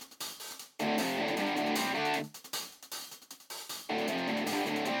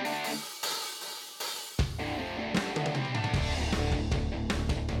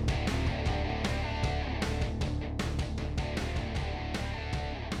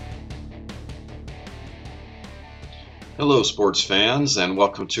Hello, sports fans, and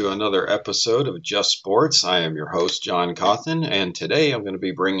welcome to another episode of Just Sports. I am your host, John Cawthon, and today I'm going to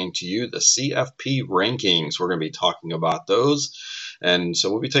be bringing to you the CFP Rankings. We're going to be talking about those, and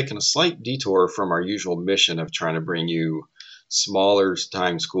so we'll be taking a slight detour from our usual mission of trying to bring you smaller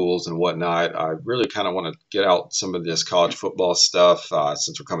time schools and whatnot. I really kind of want to get out some of this college football stuff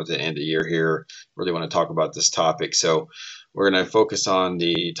since we're coming to the end of the year here. Really want to talk about this topic. So we're going to focus on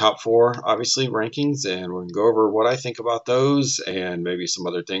the top four, obviously, rankings, and we're going to go over what I think about those and maybe some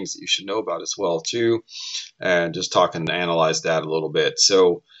other things that you should know about as well, too, and just talk and analyze that a little bit.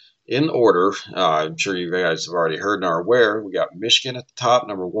 So, in order, I'm sure you guys have already heard and are aware, we got Michigan at the top,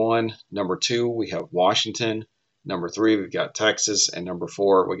 number one. Number two, we have Washington. Number three, we've got Texas. And number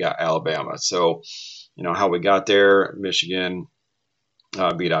four, we got Alabama. So, how we got there, Michigan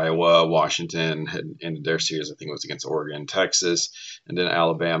beat Iowa. Washington had ended their series, I think it was against Oregon, Texas, and then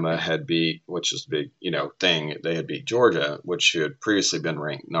Alabama had beat, which was a big, thing. They had beat Georgia, which had previously been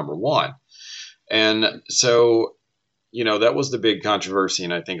ranked number one. And so, that was the big controversy,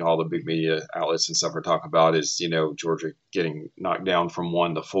 and I think all the big media outlets and stuff are talking about is, Georgia getting knocked down from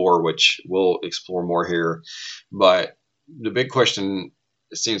 1 to 4, which we'll explore more here. But the big question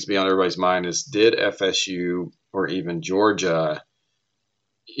it seems to be on everybody's mind is, did FSU or even Georgia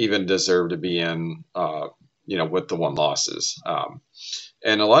even deserve to be in, with the one losses.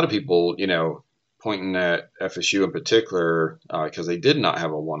 And a lot of people, pointing at FSU in particular, because they did not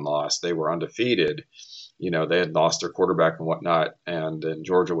have a one loss, they were undefeated. They had lost their quarterback and whatnot, and then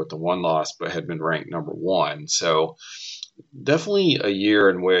Georgia with the one loss, but had been ranked number one. So definitely a year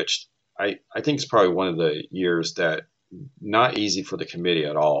in which I think it's probably one of the years that not easy for the committee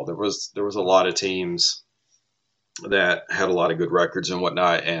at all. There was a lot of teams that had a lot of good records and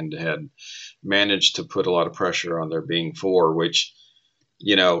whatnot and had managed to put a lot of pressure on their being four, which,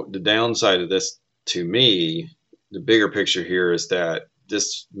 the downside of this to me, the bigger picture here is that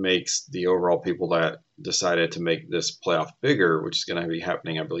this makes the overall people that decided to make this playoff bigger, which is going to be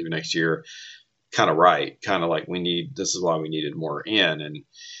happening, I believe, next year, kind of right. Kind of like this is why we needed more in. And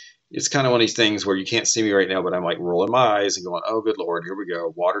it's kind of one of these things where you can't see me right now, but I'm like rolling my eyes and going, oh, good Lord, here we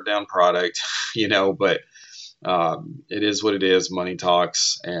go. Watered down product, but it is what it is. Money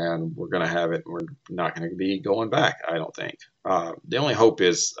talks, and we're going to have it. We're not going to be going back, I don't think. The only hope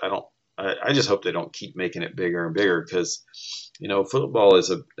is I just hope they don't keep making it bigger and bigger because, football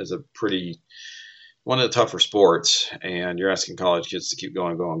is a pretty one of the tougher sports, and you're asking college kids to keep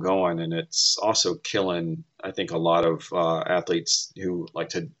going, going, going, and it's also killing, I think, a lot of athletes who like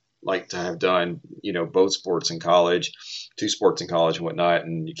to have done, both sports in college, two sports in college and whatnot.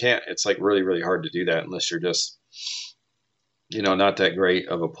 And you can't, it's like really, really hard to do that unless you're just, not that great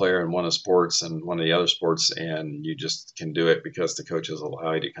of a player in one of sports and one of the other sports. And you just can do it because the coaches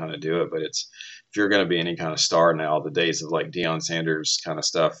allow you to kind of do it. But if you're going to be any kind of star now, the days of like Deion Sanders kind of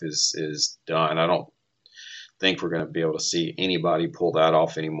stuff is done. I don't think we're going to be able to see anybody pull that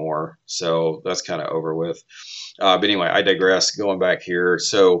off anymore. So that's kind of over with. But anyway, I digress. Going back here.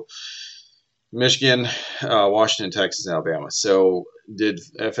 So Michigan, Washington, Texas, and Alabama. So did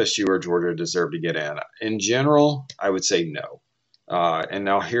FSU or Georgia deserve to get in? In general, I would say no. And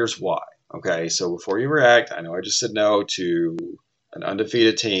now here's why. Okay, so before you react, I know I just said no to an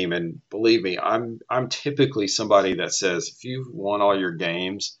undefeated team, and believe me, I'm typically somebody that says if you've won all your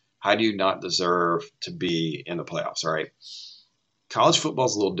games, how do you not deserve to be in the playoffs? All right. College football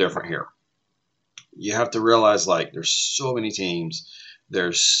is a little different here. You have to realize like there's so many teams,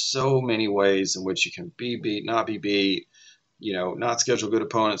 there's so many ways in which you can be beat, not be beat, not schedule good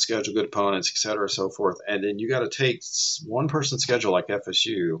opponents, et cetera, so forth. And then you got to take one person's schedule like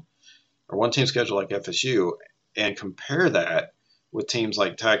FSU or one team schedule like FSU and compare that with teams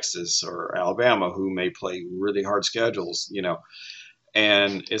like Texas or Alabama who may play really hard schedules,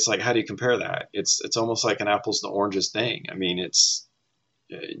 and it's like, how do you compare that? It's almost like an apples to oranges thing. I mean, it's,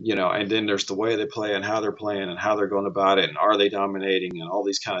 and then there's the way they play and how they're playing and how they're going about it and are they dominating and all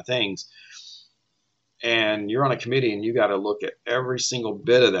these kind of things. And you're on a committee and you got to look at every single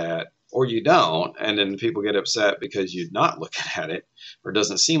bit of that, or you don't. And then people get upset because you're not looking at it or it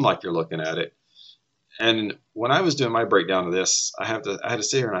doesn't seem like you're looking at it. And when I was doing my breakdown of this, I had to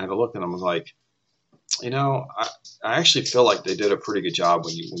sit here and I had to look at them. I was like, I actually feel like they did a pretty good job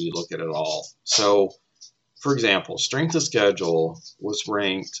when you look at it all. So, for example, strength of schedule was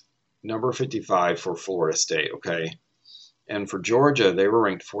ranked number 55 for Florida State, okay? And for Georgia, they were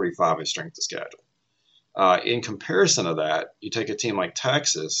ranked 45 in strength of schedule. In comparison to that, you take a team like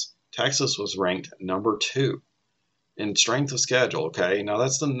Texas. Texas was ranked number 2 in strength of schedule, okay? Now,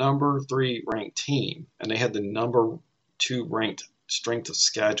 that's the number 3 ranked team, and they had the number 2 ranked strength of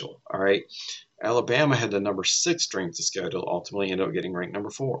schedule, all right? Alabama had the number 6 strength of schedule, ultimately ended up getting ranked number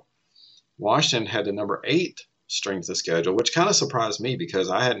 4. Washington had the number 8 strength of schedule, which kind of surprised me because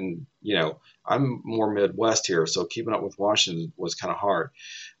I hadn't, I'm more Midwest here, so keeping up with Washington was kind of hard.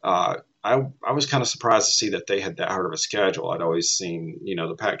 I was kind of surprised to see that they had that hard of a schedule. I'd always seen,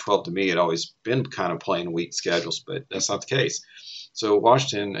 the Pac-12 to me had always been kind of playing weak schedules, but that's not the case. So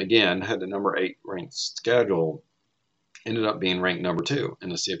Washington, again, had the number 8 ranked schedule, ended up being ranked number 2 in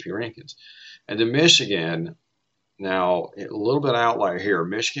the CFP rankings. And then Michigan, now a little bit outlier here.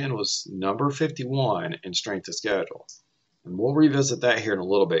 Michigan was number 51 in strength of schedule. And we'll revisit that here in a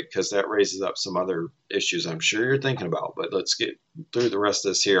little bit because that raises up some other issues I'm sure you're thinking about. But let's get through the rest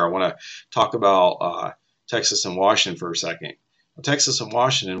of this here. I want to talk about Texas and Washington for a second. Texas and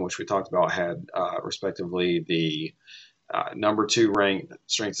Washington, which we talked about, had respectively the number 2 ranked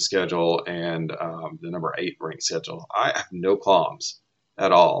strength of schedule and the number 8 ranked schedule. I have no qualms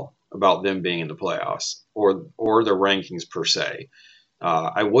at all about them being in the playoffs or the rankings per se.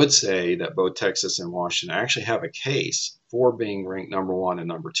 I would say that both Texas and Washington actually have a case for being ranked number 1 and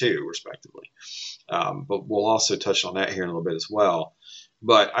number 2, respectively. But we'll also touch on that here in a little bit as well.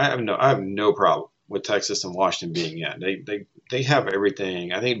 But I have no problem with Texas and Washington being in. They have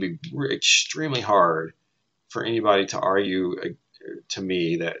everything. I think it'd be extremely hard for anybody to argue to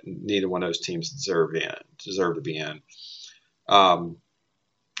me that neither one of those teams deserve to be in.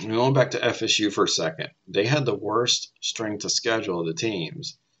 Going back to FSU for a second, they had the worst strength of schedule of the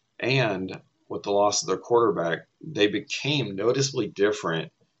teams, and with the loss of their quarterback, they became noticeably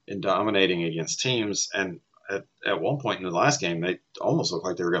different in dominating against teams. And at one point in the last game, they almost looked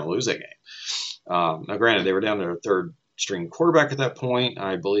like they were going to lose that game. Now, granted, they were down to their third string quarterback at that point.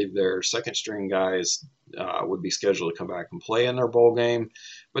 I believe their second string guys would be scheduled to come back and play in their bowl game,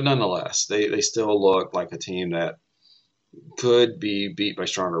 but nonetheless, they still look like a team that could be beat by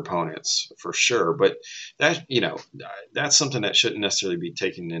stronger opponents for sure. But that's something that shouldn't necessarily be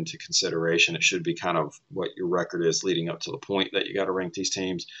taken into consideration. It should be kind of what your record is leading up to the point that you got to rank these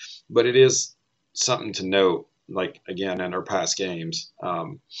teams. But it is something to note, like, again, in our past games.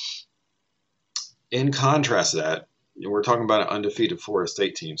 In contrast to that, we're talking about an undefeated Florida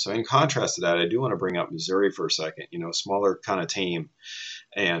State team. So in contrast to that, I do want to bring up Missouri for a second, a smaller kind of team.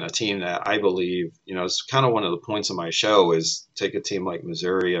 And a team that I believe, it's kind of one of the points of my show is take a team like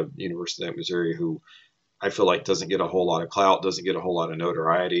Missouri, of University of Missouri, who I feel like doesn't get a whole lot of clout, doesn't get a whole lot of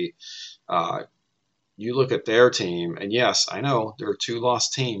notoriety. You look at their team, and yes, I know they're a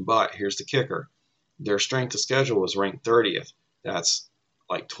 2-loss team, but here's the kicker. Their strength of schedule was ranked 30th. That's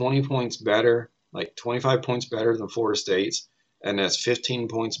like 20 points better, like 25 points better than Florida State's, and that's 15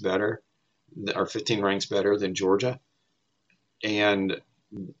 points better, or 15 ranks better than Georgia. And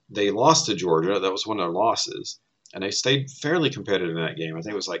they lost to Georgia. That was one of their losses. And they stayed fairly competitive in that game. I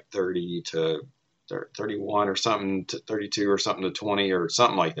think it was like 30 to 31 or something to 32 or something to 20 or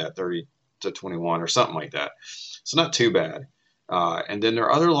something like that, 30 to 21 or something like that. So not too bad. And then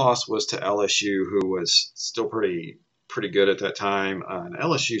their other loss was to LSU, who was still pretty good at that time. And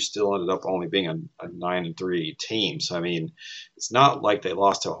LSU still ended up only being a 9-3 team. So, I mean, it's not like they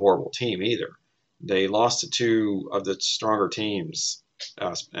lost to a horrible team either. They lost to 2 of the stronger teams.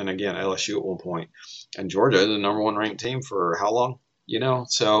 And again, LSU at one point, and Georgia, the number 1 ranked team for how long?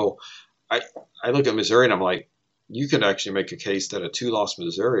 So I look at Missouri and I'm like, you could actually make a case that a 2-loss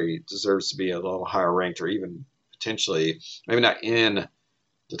Missouri deserves to be a little higher ranked, or even potentially, maybe not in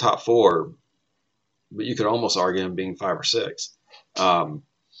the top 4, but you could almost argue them being 5 or 6. And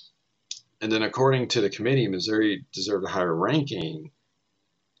then according to the committee, Missouri deserved a higher ranking,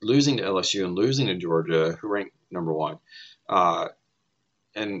 losing to LSU and losing to Georgia, who ranked number 1.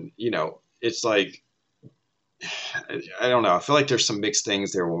 And, it's like, I don't know. I feel like there's some mixed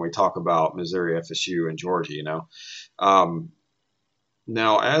things there when we talk about Missouri, FSU, and Georgia,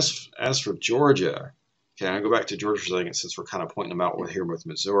 Now, as for Georgia, okay, I'll go back to Georgia for a second since we're kind of pointing them out here with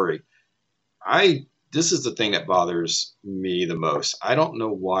Missouri. This is the thing that bothers me the most. I don't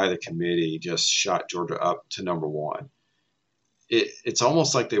know why the committee just shot Georgia up to number 1. It's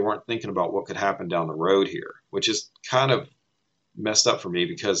almost like they weren't thinking about what could happen down the road here, which is kind of messed up for me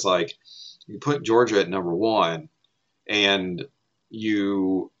because, like, you put Georgia at number 1 and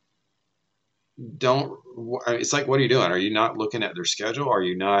you don't – it's like, what are you doing? Are you not looking at their schedule? Are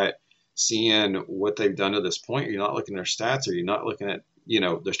you not seeing what they've done to this point? Are you not looking at their stats? Are you not looking at,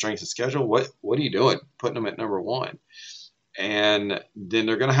 their strength of schedule? What are you doing putting them at number 1? And then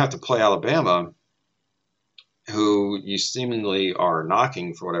they're going to have to play Alabama, who you seemingly are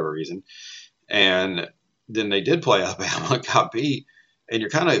knocking for whatever reason. And then they did play Alabama, got beat, and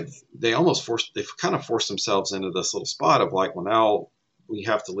they've kind of forced themselves into this little spot of like, well, now we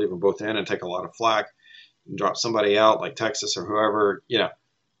have to leave them both in and take a lot of flack and drop somebody out like Texas or whoever,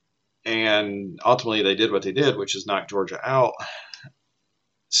 and ultimately they did what they did, which is knock Georgia out.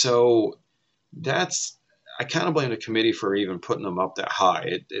 So I kind of blame the committee for even putting them up that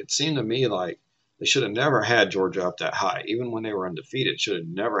high. It seemed to me like they should have never had Georgia up that high. Even when they were undefeated, should have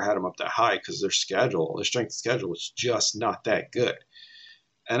never had them up that high because their strength of schedule was just not that good.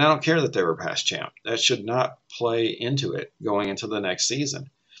 And I don't care that they were past champ. That should not play into it going into the next season.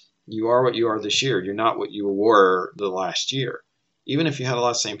 You are what you are this year. You're not what you were the last year. Even if you had a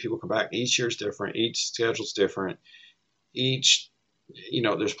lot of same people come back, each year's different. Each schedule's different. There's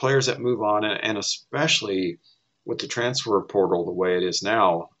players that move on, and especially with the transfer portal the way it is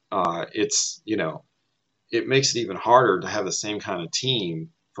now, it makes it even harder to have the same kind of team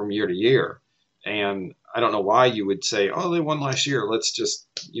from year to year. And I don't know why you would say, oh, they won last year, let's just,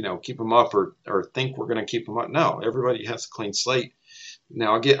 keep them up or think we're going to keep them up. No, everybody has a clean slate.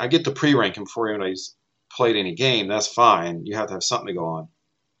 Now, I get the pre-ranking before anybody's played any game. That's fine. You have to have something to go on.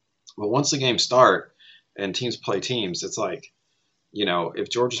 But once the games start and teams play teams, it's like, if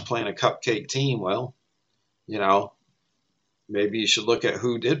Georgia's playing a cupcake team, well, maybe you should look at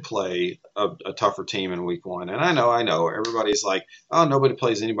who did play a tougher team in week one. And I know, everybody's like, oh, nobody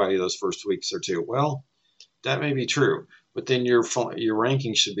plays anybody those first weeks or two. Well, that may be true, but then your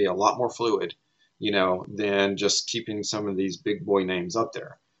ranking should be a lot more fluid, than just keeping some of these big boy names up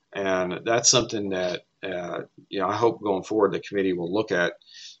there. And that's something that, I hope going forward the committee will look at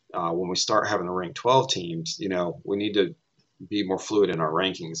when we start having to rank 12 teams. We need to be more fluid in our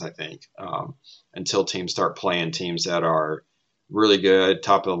rankings, I think, until teams start playing teams that are really good,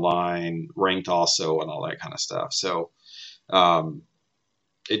 top of the line, ranked also, and all that kind of stuff. So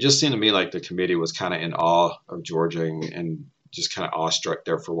it just seemed to me like the committee was kind of in awe of Georgia and just kind of awestruck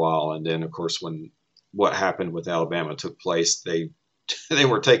there for a while. And then, of course, when what happened with Alabama took place, they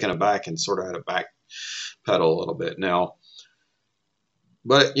were taken aback and sort of had to backpedal a little bit now.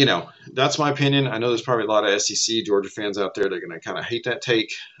 But, that's my opinion. I know there's probably a lot of SEC Georgia fans out there that are going to kind of hate that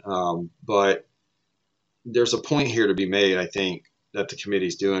take. But there's a point here to be made, I think, that the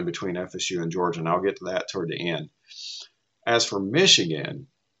committee's doing between FSU and Georgia, and I'll get to that toward the end. As for Michigan,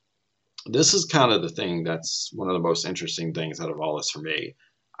 this is kind of the thing that's one of the most interesting things out of all this for me.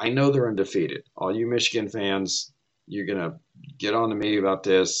 I know they're undefeated. All you Michigan fans, you're going to get on to me about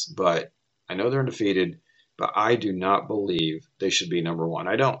this, but I know they're undefeated, but I do not believe they should be number one.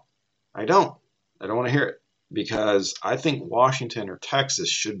 I don't want to hear it because I think Washington or Texas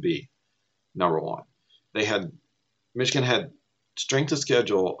should be number one. Michigan had strength of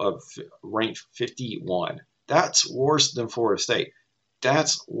schedule of ranked 51. That's worse than Florida State.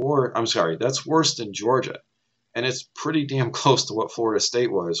 That's worse than Georgia. And it's pretty damn close to what Florida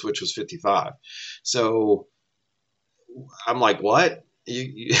State was, which was 55. So I'm like, what?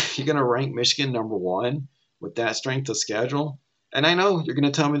 You're going to rank Michigan number one with that strength of schedule? And I know you're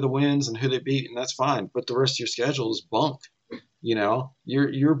going to tell me the wins and who they beat, and that's fine. But the rest of your schedule is bunk.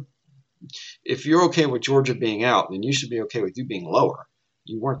 If you're okay with Georgia being out, then you should be okay with you being lower.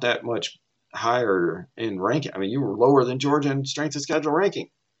 You weren't that much higher in ranking. I mean, you were lower than Georgia in strength of schedule ranking.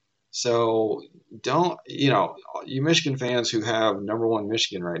 So you Michigan fans who have number one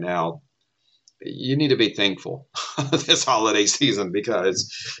Michigan right now, you need to be thankful this holiday season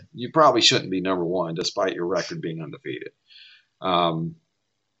because you probably shouldn't be number one despite your record being undefeated. I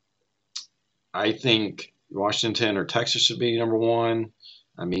think Washington or Texas should be number one.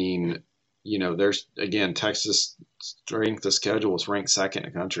 I mean, there's, again, Texas strength of schedule was ranked second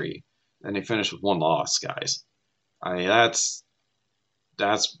in the country, and they finished with one loss, guys. I mean,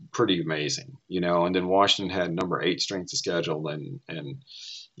 that's pretty amazing, and then Washington had number 8 strength of schedule and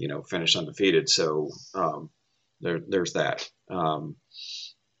finished undefeated. So there's that.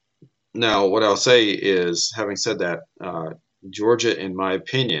 Now, what I'll say is, having said that, Georgia, in my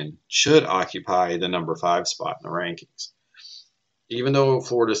opinion, should occupy the number 5 spot in the rankings. Even though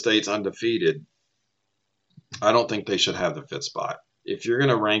Florida State's undefeated, I don't think they should have the 5th spot. If you're going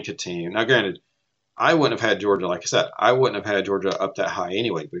to rank a team, now granted, I wouldn't have had Georgia, like I said, I wouldn't have had Georgia up that high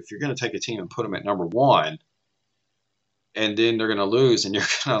anyway. But if you're going to take a team and put them at number 1, and then they're going to lose, and you're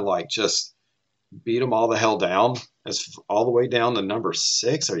going to just beat them all the hell down, all the way down to number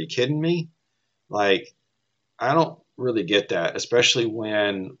 6. Are you kidding me? I don't really get that, especially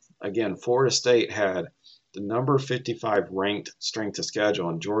when, again, Florida State had the number 55 ranked strength of schedule,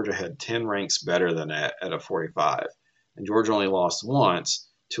 and Georgia had 10 ranks better than that at a 45. And Georgia only lost once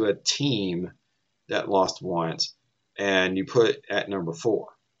to a team that lost once, and you put at number 4.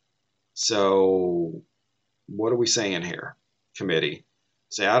 So what are we saying here, committee?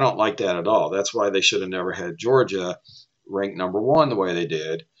 Say, I don't like that at all. That's why they should have never had Georgia. ranked number one the way they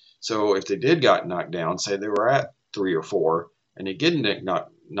did. So if they did got knocked down, say they were at 3 or 4, and they didn't get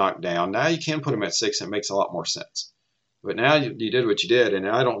knocked down, now you can put them at 6, and it makes a lot more sense. But now you did what you did, and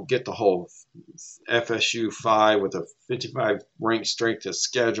I don't get the whole FSU 5 with a 55 ranked strength of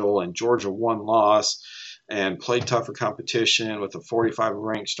schedule and Georgia 1 loss and play tougher competition with a 45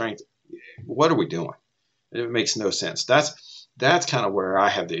 ranked strength. What are we doing? It makes no sense. That's kind of where I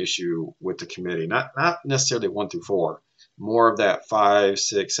have the issue with the committee. Not necessarily 1 through 4. More of that 5,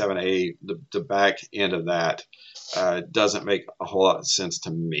 6, 7, 8. The back end of that doesn't make a whole lot of sense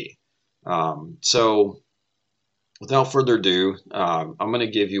to me. So without further ado, I'm going to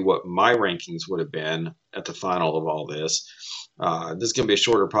give you what my rankings would have been at the final of all this. This is going to be a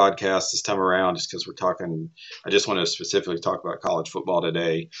shorter podcast this time around just because I just want to specifically talk about college football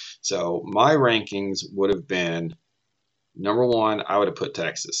today. So my rankings would have been, number 1, I would have put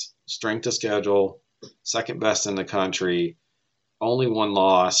Texas. Strength of schedule, second best in the country, only 1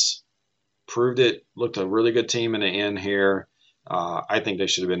 loss, proved it, looked a really good team in the end here. I think they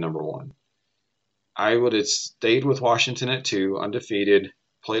should have been number 1. I would have stayed with Washington at 2, undefeated,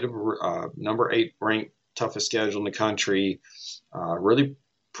 played a number 8 ranked, toughest schedule in the country, really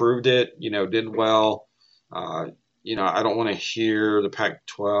proved it, did well. I don't want to hear the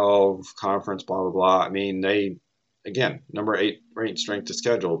Pac-12 conference, blah, blah, blah. I mean, again, number 8 ranked strength of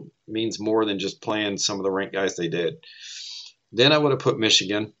schedule means more than just playing some of the ranked guys they did. Then I would have put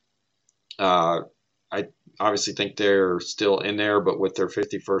Michigan. I obviously think they're still in there, but with their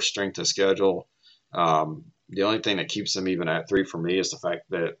 51st strength of schedule, the only thing that keeps them even at 3 for me is the fact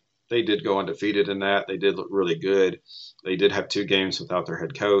that they did go undefeated in that. They did look really good. They did have 2 games without their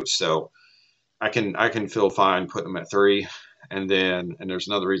head coach, so I can feel fine putting them at 3. And there's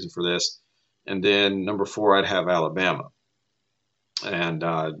another reason for this. And then number 4, I'd have Alabama. And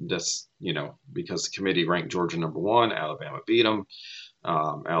that's, because the committee ranked Georgia number 1, Alabama beat them.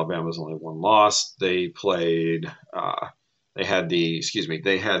 Alabama's only 1 loss. They had the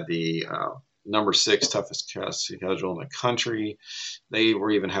number 6 toughest schedule in the country. They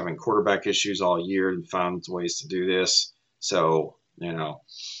were even having quarterback issues all year and found ways to do this. So,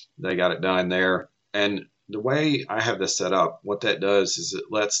 they got it done there. And the way I have this set up, what that does is it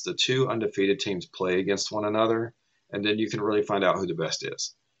lets the 2 undefeated teams play against one another, and then you can really find out who the best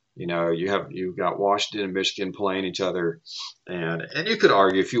is. You've got Washington and Michigan playing each other, and you could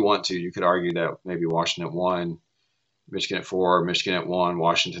argue, if you want to, you could argue that maybe Washington at 1, Michigan at 4, Michigan at 1,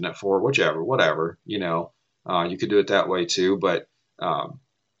 Washington at 4, whatever. You could do it that way too, but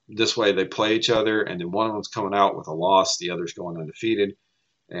this way they play each other, and then one of them's coming out with a loss, the other's going undefeated.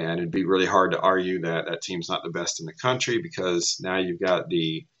 And it'd be really hard to argue that that team's not the best in the country, because now you've got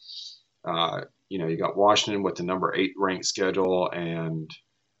you got Washington with the number 8 ranked schedule, and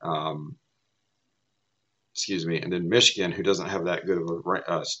and then Michigan, who doesn't have that good of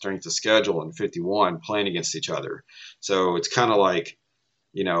a strength of schedule, and 51 playing against each other. So it's kind of like,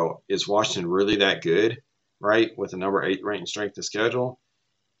 is Washington really that good, right, with the number 8 ranked strength of schedule?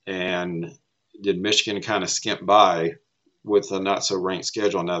 And did Michigan kind of skimp by with a not so ranked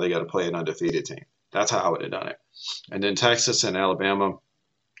schedule? Now they got to play an undefeated team. That's how I would have done it. And then Texas and Alabama,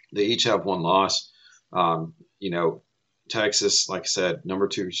 they each have 1 loss. Texas, like I said, number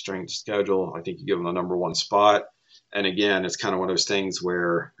 2 strength schedule. I think you give them the number 1 spot. And again, it's kind of one of those things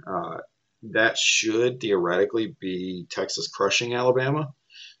where that should theoretically be Texas crushing Alabama.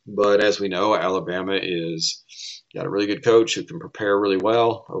 But as we know, Alabama got a really good coach who can prepare really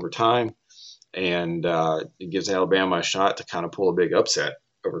well over time. And it gives Alabama a shot to kind of pull a big upset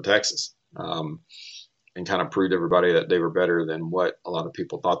over Texas, and kind of prove to everybody that they were better than what a lot of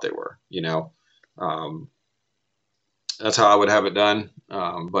people thought they were. That's how I would have it done.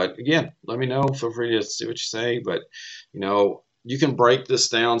 But again, let me know. Feel free to see what you say. But, you can break this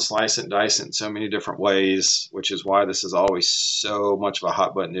down, slice it and dice it in so many different ways, which is why this is always so much of a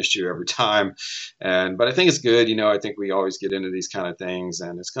hot button issue every time. But I think it's good. I think we always get into these kind of things,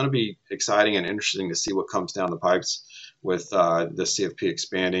 and it's going to be exciting and interesting to see what comes down the pipes with the CFP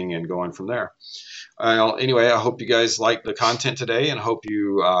expanding and going from there. Anyway, I hope you guys liked the content today, and hope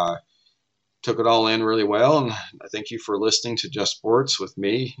you took it all in really well. And I thank you for listening to Just Sports with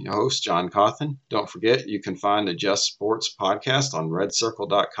me, your host, John Cawthon. Don't forget, you can find the Just Sports podcast on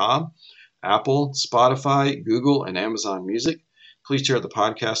redcircle.com, Apple, Spotify, Google, and Amazon Music. Please share the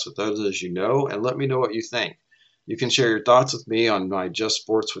podcast with others you know, and let me know what you think. You can share your thoughts with me on my Just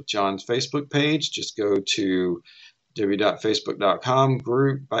Sports with John's Facebook page. Just go to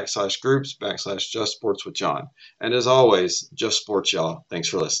www.facebook.com/groups/Just Sports with John. And as always, Just Sports, y'all. Thanks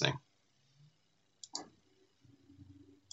for listening.